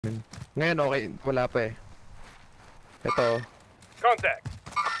Ngayon okay, wala pa eh. Ito. Contact.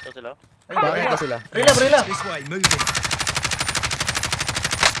 Ito sila. Bakit na sila? Brila! This way, moving.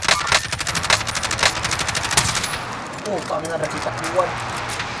 Oh, kami na nagsitakbuhan.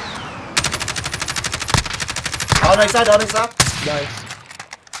 Down na isa. Guys.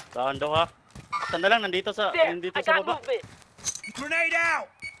 Saan daw ha? Saan na lang, nandito sa baba. Grenade out!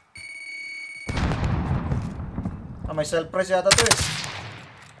 Ah, may self-press yata to eh.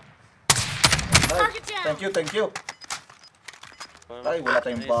 Ay, thank you. Ay, wala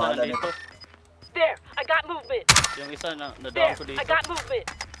tayong bala nito. There, I got movement. Yung isa na There, down ko dito. I got movement.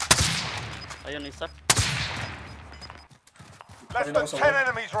 Ayun isa. Less than 10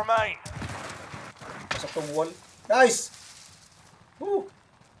 enemies remain. Pasok tong wall. Nice! Woo!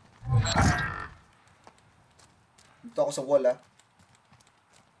 Dito ako sa wall, ah.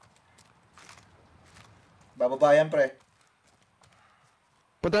 Bababa yan, pre.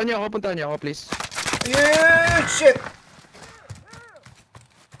 Puntahan niyo ako, please. Yeah! Shit!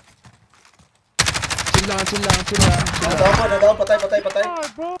 Chill lang. Nadaw, patay.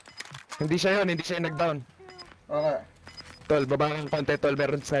 Hindi siya yun, nag-down. Okay. Tol, baba ng konti, tol.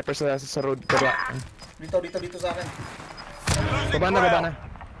 Meron sniper sa road. Baba. Dito sa akin. Baba na.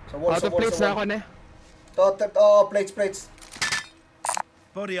 Sa wall, Out of plates na ako, ne? Plates.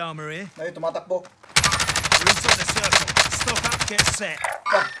 Body armor here. Ayun, tumatakbo. We're inside the circle. Stop up, get set.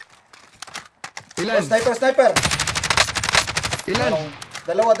 Ilan? Oh, sniper! Ilan?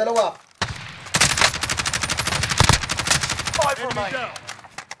 Dalawa. 5 remain.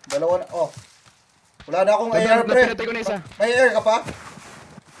 Dalawa na, oh. Wala na akong AR, pre. Napinatay ko na isa. May AR ka pa?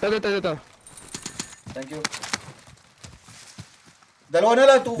 Ito. Thank you. Dalawa na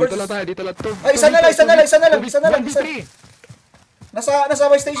lang, 2 versus. Dito lang. Ay, isa na lang. 1v3. Nasa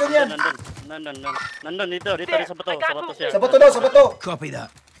my station yan. Nandun, dito rin sa bato siya. Sa bato. Copy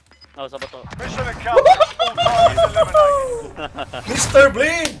that. Oo, sa bato. Mission accomplished. All targets eliminated. Mr.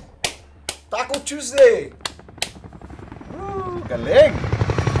 Blade! Taco Tuesday! Woo, galing!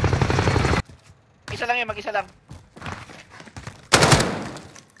 Isa lang yun, mag-isa lang.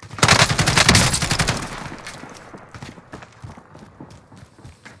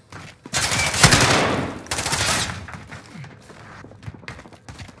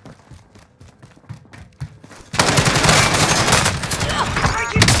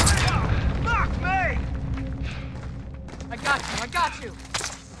 I got you.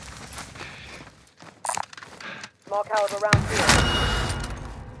 Small caliber round here.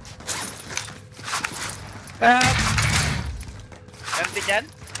 Empty dyan?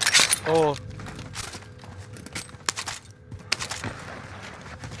 Oo.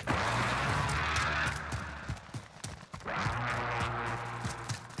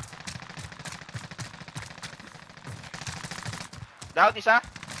 Down isa?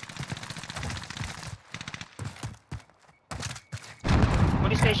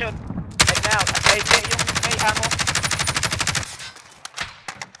 Police station. Head now. At yung may ammo.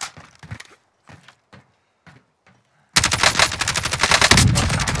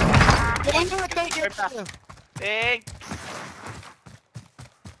 Thanks.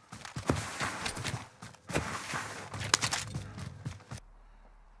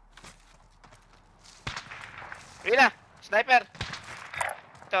 Yun na. Sniper.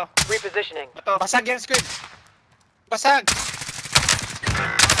 Ito. Repositioning. Ito. Basag yan, squid. Basag.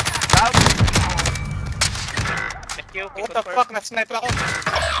 Down. Thank you. What the fuck? Na-snipe ako.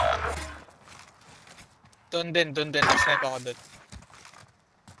 Doon din. Na-snipe ako doon.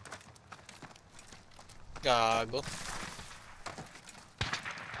 Gago.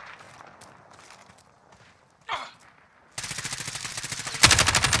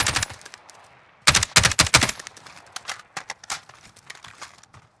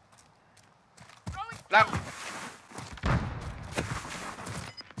 Lang.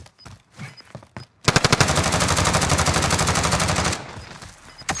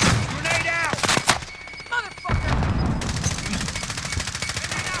 Grenade out! Motherfucker!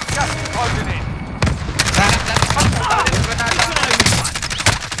 Just closing in.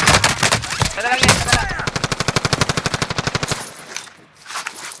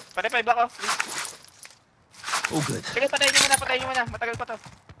 Patay 5 ako. All good. Sige, patayin nyo muna. Matagal pa to.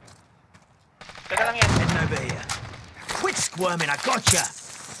 Teka lang yan. Heading over here. Quit squirming, I gotcha!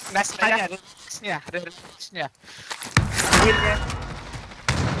 Nasa kanya. Relax niya. Heal niya.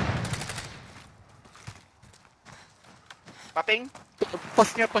 Paping.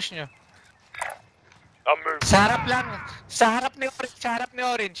 Push nyo. I'm moving. Sa harap lang. Sa harap ni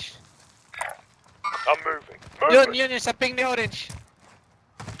Orange. I'm moving. Yun. Sa ping ni Orange.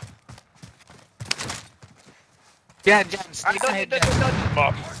 Yan, dyan. Straight Doon, ahead doon, dyan.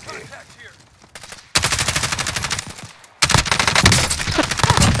 doon.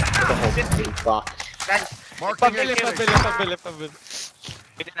 Nice. Pabili.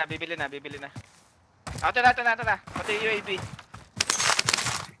 Bibili na. Ito na. Pati yung UAV.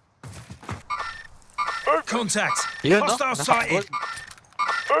 Contact. Yun, no? Hostile sighted.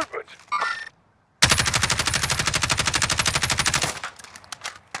 Movement.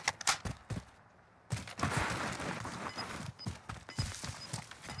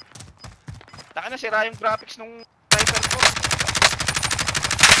 Taka na, sira yung graphics nung sniper ko.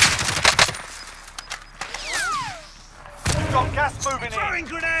 Got gas moving in. Throwing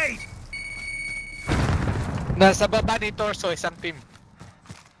grenade. Nasa baba ni Torso, isang team.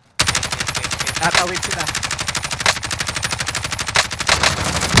 Tatawid sila.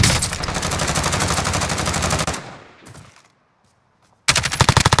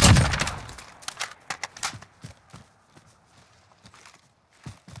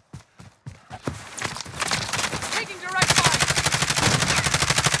 Taking direct fire.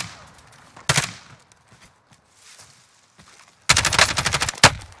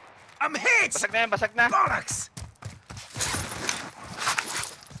 I'm hit. Basag na yan, basag na. Bollocks.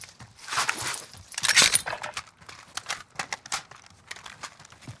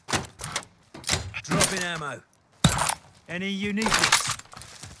 Dropping ammo. Any uniqueness?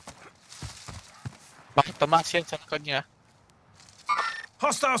 Bakit tumaas yan sa likod niya?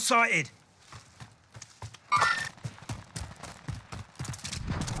 Hostile sighted.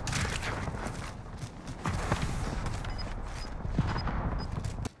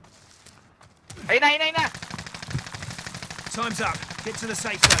 Ayun na. Time's up. Get to the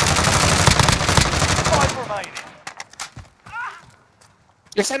safe zone. 5 remaining.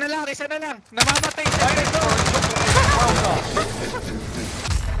 Isa na lang. Namamatay siya.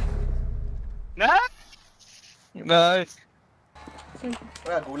 Na? Nice.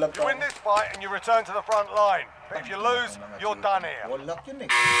 Kaya gulag You ka. win this fight and you return to the front line. But if you lose, you're done here. Wallak yun eh.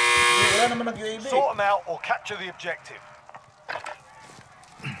 Hindi, wala naman nag-UAV. Sort them out or capture the objective.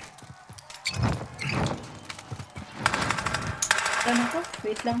 Ano ko?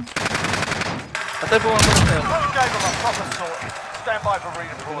 Wait lang. Patay po ako sa'yo. You gave them a proper sorting. Stand by for Hindi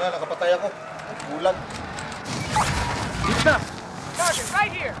nga, redeployment. nakapatay ako. Gulag. Dito na. Target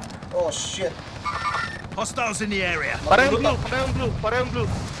right here. Oh shit. Hostiles in the area. Parehong blue.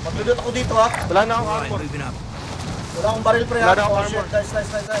 Magdudot ako dito ha. Wala na akong Right, armor. moving up. Wala akong baril pre ha. Wala na akong Oh shit, armor.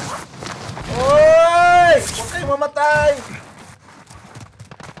 nice. Oy! Huwag kayong mamatay!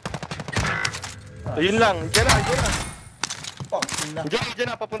 Ayun lang, dyan na. Pangina. Dyan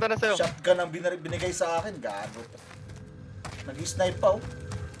na, papunta na sa'yo. Shotgun ang binigay sa akin. Gago. Nag-snipe pa oh.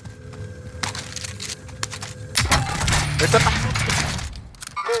 Ito na.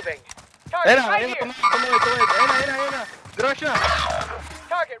 Moving. Target Ayun right na, here. tumuloy. Ayun na. Garage na.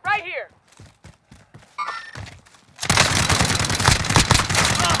 Target right here.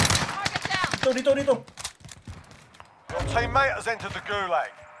 Target down. Dito. Your teammate has entered the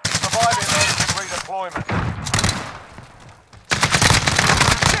gulag. Surviving urgent redeployment.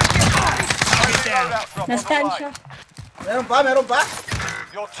 Loadout drop on the Na-stun way. siya. Meron pa?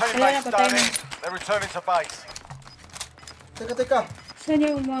 Your Wala teammate's na, patay done na. in. They're returning to base. Teka. Saan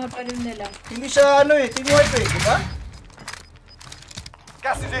yung mga baril nila? Hindi siya team wipe eh, di ba?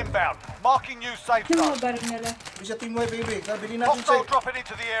 Gas is inbound. Marking new safe Yung zone. mga baril nila? Hindi siya team wipe baby. Sabili natin siya Hostile dropping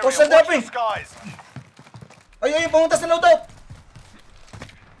into the area. Hostile Watch dropping. the skies. Ay, pumunta sa loadout!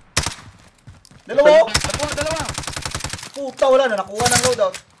 Dalawa! Puta, wala na. Nakuha ng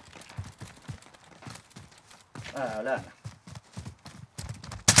loadout. Wala na.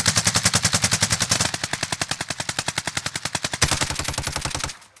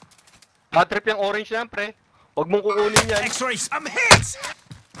 Matrip yung orange yan, pre. Huwag mong kukunin yan. X-rays. I'm hit.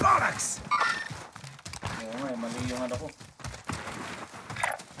 Bollocks. Oo nga, mali yung ano ko.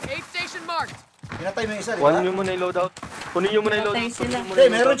 Aid station marked. Pinatay mo yung isa, di ba? Kunin nyo muna yung loadout. Kunin nyo muna yung Patay loadout. sila. Hindi,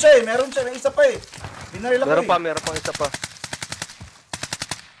 meron siya. May isa pa eh. Binaril ako Meron eh. pang isa pa.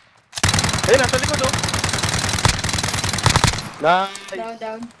 Ayun, nasa likod oh. Nice.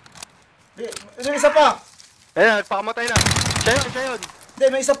 Down. May isa pa. Ayun, nagpakamatay na. Siya yun. Hindi,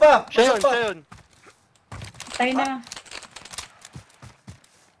 may isa pa. Siya yun. Patay na.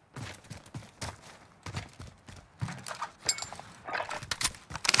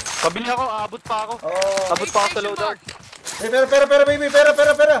 Pabili ako, aabot pa ako. Oo. Abot pa ako sa loadout. Eh, pera, baby. Pera.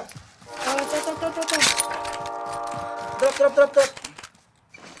 Oh, to. Drop.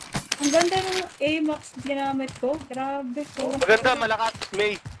 Ang ganda ng A-Max ginamit ko. Grabe ko. Maganda, malakas.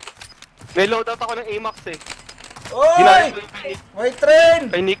 May loadout ako ng AMAX eh. Oy! Ginamit ko yung May train!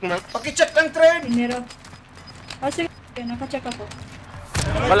 kay Nick Max. Pakicheck ng train! Pinero. Oh, sige. Nakacheck ako.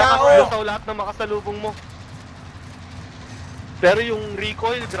 Malakas tao. blue sa lahat na makasalubong mo. Pero yung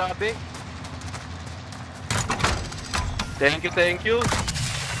recoil, grabe. Thank you.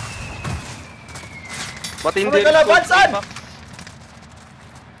 Matindi May kalaban, saan?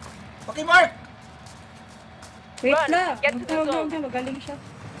 Okay, Mark! Wait Run, lang. get to the zone. Huwag, magaling siya.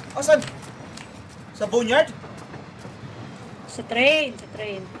 Asan? Sa boneyard? Sa train.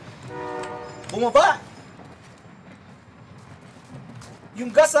 Bumaba! Yung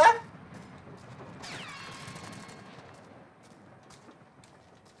gas, ha?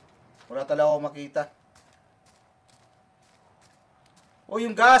 Wala talaga ako makita. Oh,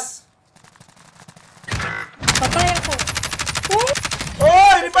 yung gas! Patay ako. Oh!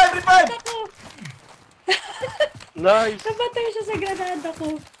 Oh! Revive! Ako! Nice. Napatay siya sa granada ko.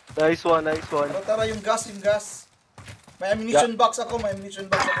 Nice one. Tara, yung gas. May ammunition box ako.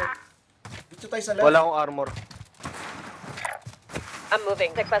 Dito tayo sa left. Wala akong armor. I'm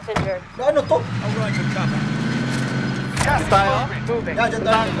moving. Take passenger. Ano to? I'll ride for cover. Gas is Tayo? moving. Moving. Dyan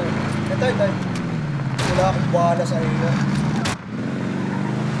tayo. Wala akong bahala sa iyo.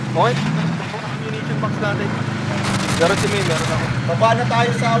 Okay. Ammunition box natin. Meron si May, meron ako. Baba na tayo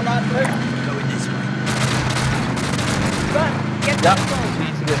sa unahan, Fred. Going this way. Run. Get to Yeah. the zone.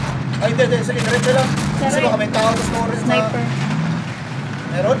 Sige. Ay, hindi. Sige, diretso lang. Kasi Saray. baka may tao sa forest na... Sniper.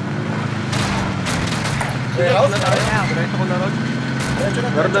 Meron? Sige, Warehouse? diretso ko na ron. Diretso na.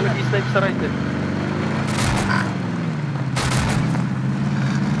 Meron na nag-snipe sa right eh.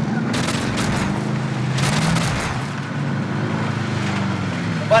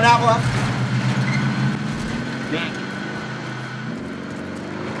 Baba na ako, ha?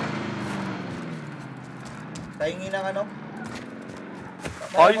 Tahingi ng ano?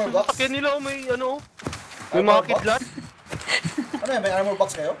 Ayos armor yung box? sasakyan nila, may ano. May Armor mga box? kidlat. Ano yan? May armor box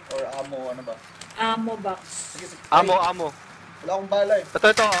kayo? Or ammo, ano ba? Ammo box. Sige. Amo. Ay, wala akong bala eh.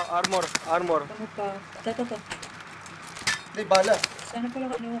 Ito, armor. Ano pa? Ito. Hindi, bala. Sana pala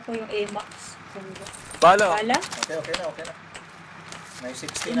kinuha ko yung A-Max. Bala. Bala? Okay na. May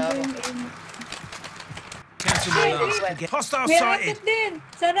 60 Ano na ako. yung A-Max? Cancel my last. Again. Hostile May sighted. rocket din!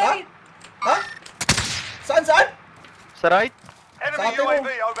 Sa right! Ha? Saan? Sa right? Enemy Sa atin, UAV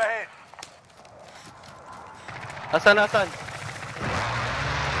overhead. Asan? Asan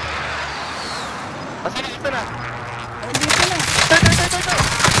na? Dito na.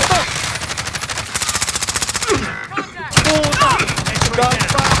 Ito!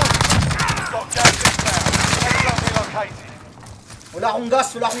 Got gas inbound. Heads up relocated. Wala akong gas.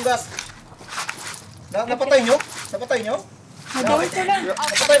 Napatay nyo? Nadawit ko lang.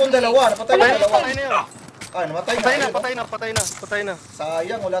 Napatay kong dalawa. Patay na yun. Ah, namatay Patay na.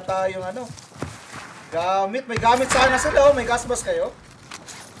 Sayang, wala tayong ano. May gamit sana sila, oh. May gas mask kayo.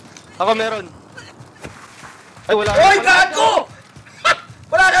 Ako meron. Ay, wala. Oy, gago!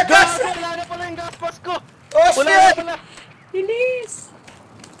 Wala na gas! Wala na pala yung gas mask ko. Oh, Wala na shit! pala. Bilis!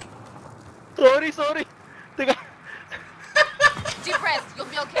 Sorry. Teka. Deep breath. You'll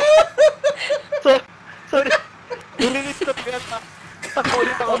be okay. Sorry. Nililis na pagkata. Takbo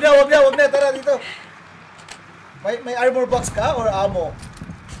ulit ako. Wag na. Tara dito. May armor box ka or ammo?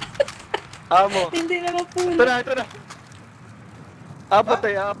 Amo. Hindi naman po. Ito na.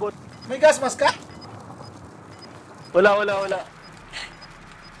 Abot. May gas mask ka? Wala.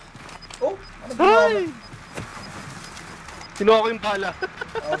 Oh, ano ginawa mo? Ay! Kinuha ko yung bala.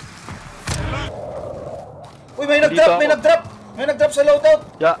 Uy, may nag-drop sa loadout.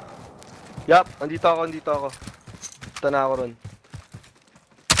 Yup, andito ako. Ito na ako ron.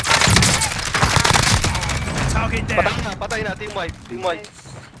 Target down. Patay na, team wipe. Nice.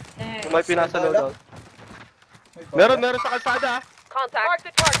 May pinasa loadout. Meron sa kalsada. Contact. Mark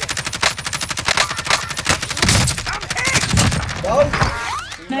the target. Down.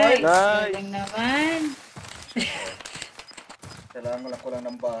 Nice. Nice. Galing naman. Kailangan ko lang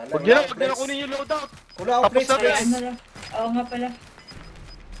ng bala. Huwag nila kunin yung loadout. Wala akong Tapos plates, na, guys. Ano lang. Oo nga pala.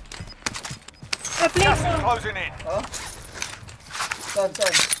 Please, oh. Closing in. Ha? Saan?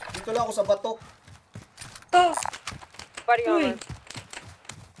 Dito lang ako sa bato. Oh. Body Uy. armor.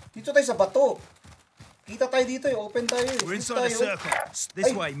 Dito tayo sa bato. Kita tayo dito eh. Open tayo eh. We're Dito inside the tayo. circle. This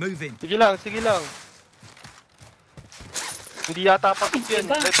Ay. way, move in. Sige lang. Hindi yata pasok yan.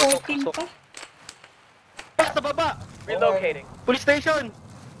 Diba? Ay, 14 pasok. pa. Sa baba. Relocating. Police station.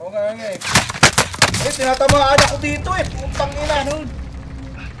 Oo nga eh. Ay, tinatamaan ako dito eh. Putang ina. Sa road.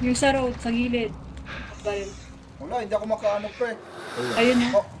 Yung sa road, sa gilid. Baril. Wala, hindi ako makaano pre. Ayun na.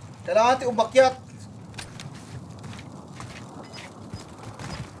 Oh, kailangan natin umakyat.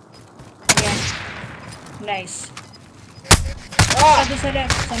 Ayan. Nice. Ah! Sabi sa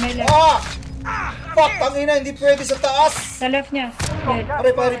left, sa may left. Ah! Fuck, tangina, hindi pwede sa taas. Sa left niya. Dead. Pare,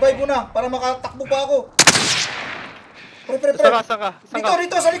 pa-revive mo na para makatakbo pa ako. Pre. Saka.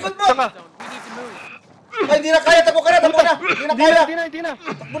 Rito, sa likod mo. Saka. Ay, hindi na kaya, takbo ka na. Hindi na kaya. Hindi na.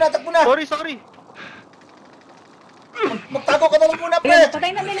 Takbo na. Sorry. Magtago ka na lang muna, pre. Ayun,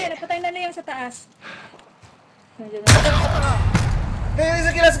 patay na nila yung sa taas. Nandiyan na.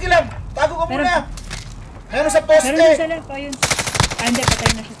 Sige lang. Tago ka muna. Meron sa Meron din poste. sa left. Ayun. Hindi,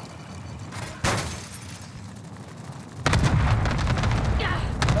 patay na siya.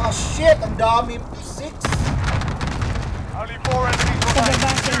 Oh shit, ang dami. 6. Only 4 enemies Sa remain.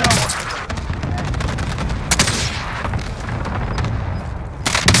 baba sila.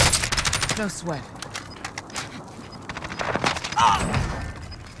 No sweat.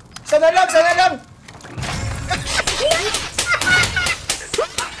 Sana lang.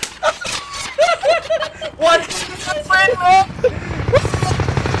 What? Friend mo?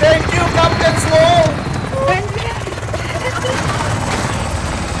 Thank you, Captain Slow.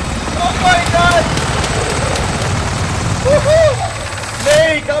 Oh my God. Woohoo!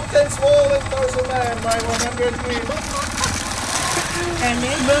 May Captain Swole and Torso Man, my 100 win. And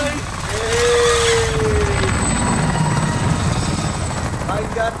then, Yay! I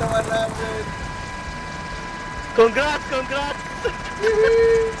got the 100. Congrats!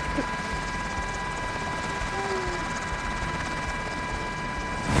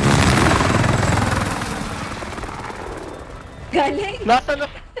 galing. Nasa na?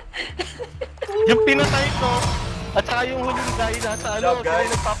 Yung pinatay ko, at saka yung huling guy nasa Job, sila guys.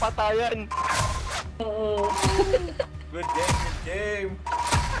 nagpapatayan. Oo. Good game.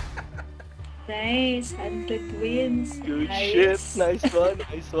 Nice. 100 wins. Good Nice. shit, nice one.